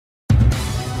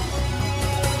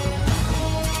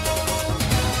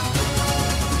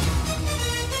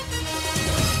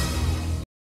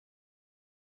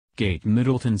Kate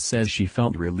Middleton says she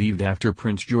felt relieved after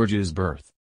Prince George's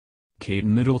birth. Kate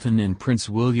Middleton and Prince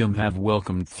William have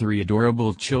welcomed 3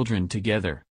 adorable children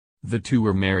together. The two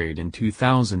were married in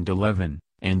 2011,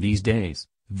 and these days,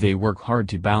 they work hard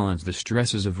to balance the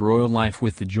stresses of royal life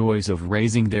with the joys of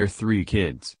raising their 3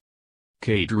 kids.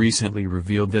 Kate recently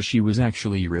revealed that she was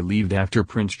actually relieved after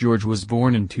Prince George was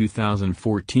born in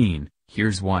 2014,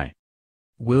 here's why.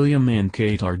 William and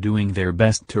Kate are doing their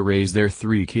best to raise their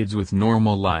 3 kids with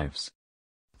normal lives.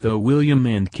 Though William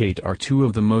and Kate are 2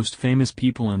 of the most famous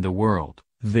people in the world,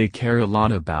 they care a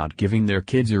lot about giving their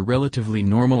kids a relatively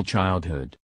normal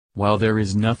childhood. While there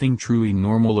is nothing truly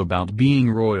normal about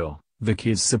being royal, the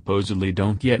kids supposedly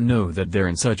don't yet know that they're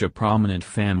in such a prominent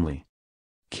family.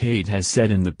 Kate has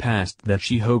said in the past that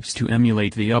she hopes to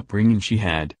emulate the upbringing she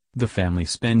had. The family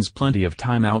spends plenty of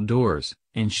time outdoors,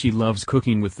 and she loves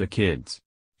cooking with the kids.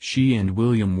 She and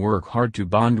William work hard to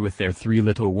bond with their 3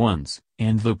 little ones,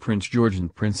 and though Prince George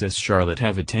and Princess Charlotte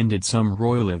have attended some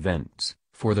royal events,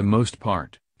 for the most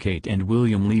part, Kate and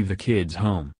William leave the kids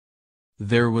home.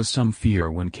 There was some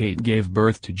fear when Kate gave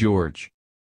birth to George.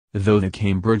 Though the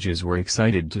Cambridges were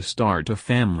excited to start a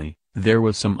family, there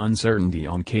was some uncertainty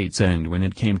on Kate's end when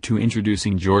it came to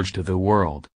introducing George to the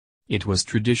world. It was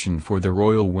tradition for the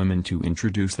royal women to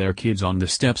introduce their kids on the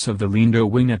steps of the Lindo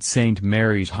wing at St.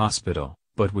 Mary's Hospital.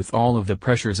 But with all of the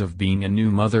pressures of being a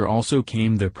new mother also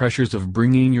came the pressures of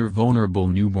bringing your vulnerable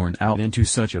newborn out into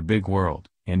such a big world,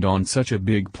 and on such a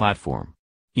big platform.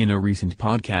 In a recent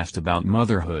podcast about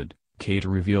motherhood, Kate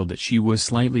revealed that she was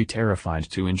slightly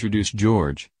terrified to introduce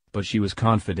George, but she was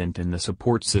confident in the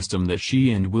support system that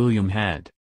she and William had.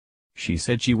 She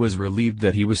said she was relieved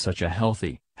that he was such a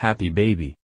healthy, happy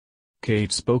baby.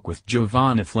 Kate spoke with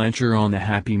Giovanna Fletcher on the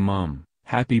Happy Mom,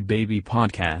 Happy Baby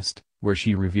podcast, where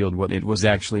she revealed what it was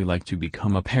actually like to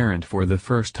become a parent for the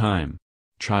first time.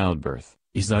 Childbirth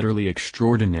is utterly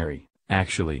extraordinary,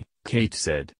 actually, Kate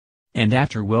said. And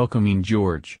after welcoming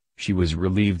George, she was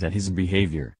relieved at his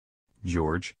behavior.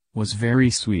 George was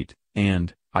very sweet,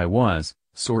 and I was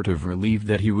sort of relieved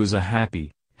that he was a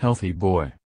happy, healthy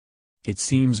boy. It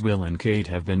seems Will and Kate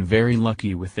have been very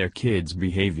lucky with their kids'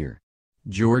 behavior.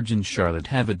 George and Charlotte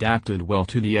have adapted well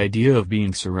to the idea of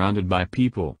being surrounded by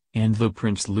people, and though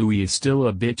Prince Louis is still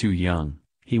a bit too young,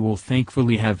 he will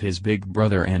thankfully have his big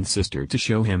brother and sister to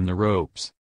show him the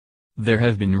ropes. There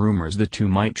have been rumors the two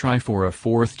might try for a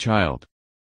 4th child.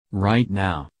 Right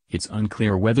now, it's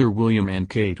unclear whether William and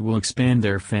Kate will expand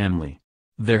their family.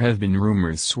 There have been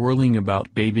rumors swirling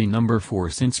about baby number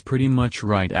 4 since pretty much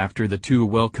right after the two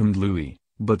welcomed Louis,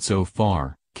 but so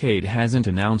far, Kate hasn't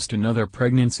announced another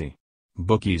pregnancy.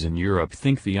 Bookies in Europe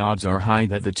think the odds are high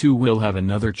that the two will have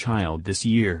another child this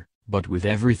year, but with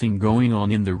everything going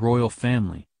on in the royal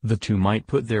family, the two might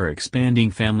put their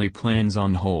expanding family plans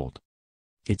on hold.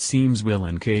 It seems Will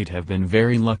and Kate have been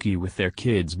very lucky with their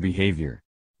kids' behavior.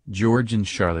 George and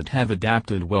Charlotte have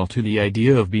adapted well to the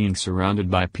idea of being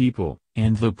surrounded by people,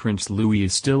 and though Prince Louis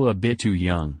is still a bit too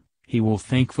young, he will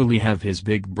thankfully have his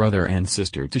big brother and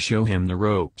sister to show him the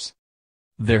ropes.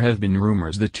 There have been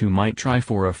rumors the two might try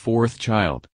for a 4th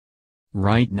child.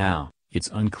 Right now, it's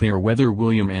unclear whether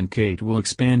William and Kate will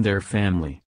expand their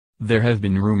family. There have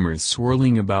been rumors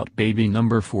swirling about baby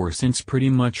number 4 since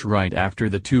pretty much right after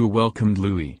the two welcomed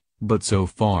Louis, but so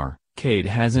far, Kate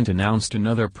hasn't announced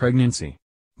another pregnancy.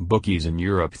 Bookies in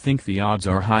Europe think the odds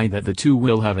are high that the two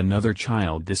will have another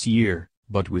child this year,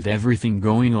 but with everything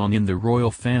going on in the royal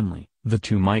family, the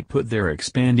two might put their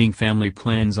expanding family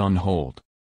plans on hold.